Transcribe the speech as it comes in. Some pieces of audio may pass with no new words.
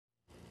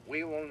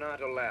We will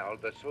not allow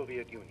the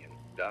Soviet Union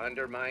to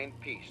undermine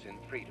peace and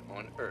freedom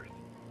on Earth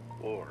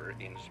or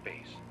in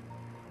space.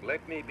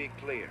 Let me be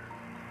clear.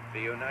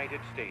 The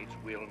United States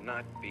will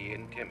not be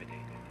intimidated.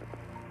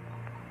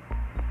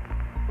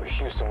 Wish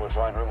Houston would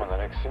find room on the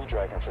next Sea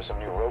Dragon for some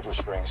new rover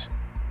springs.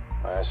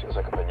 My ass feels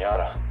like a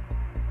piñata.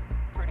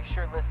 Pretty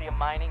sure lithium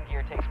mining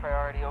gear takes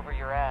priority over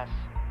your ass.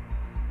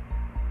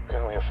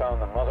 Couldn't we have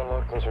found the mother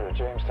lode closer to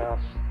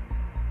Jamestown?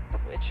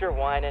 It's your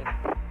whining.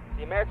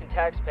 The American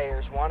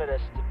taxpayers wanted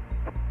us to...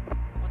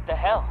 What the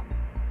hell?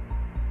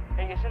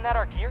 Hey, isn't that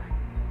our gear?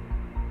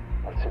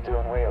 What's it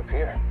doing way up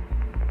here?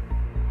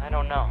 I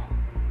don't know.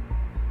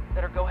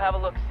 Better go have a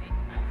look-see.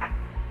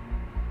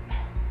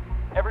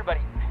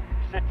 Everybody,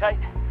 sit tight.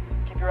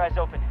 Keep your eyes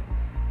open.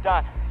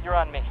 Don, you're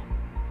on me.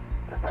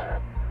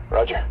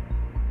 Roger.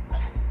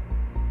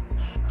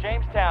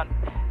 Jamestown.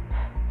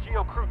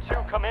 Geo Crew 2,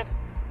 come in.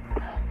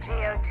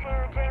 Geo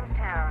 2,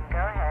 Jamestown, go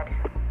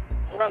ahead.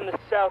 We're on the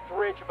south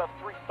ridge above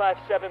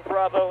 357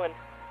 Bravo, and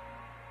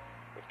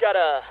we've got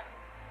a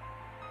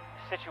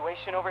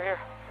situation over here.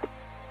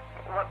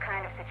 What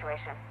kind of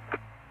situation?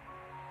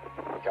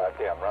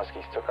 Goddamn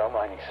Ruskies took our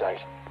mining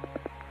site.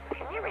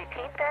 Can you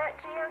repeat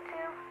that, Geo?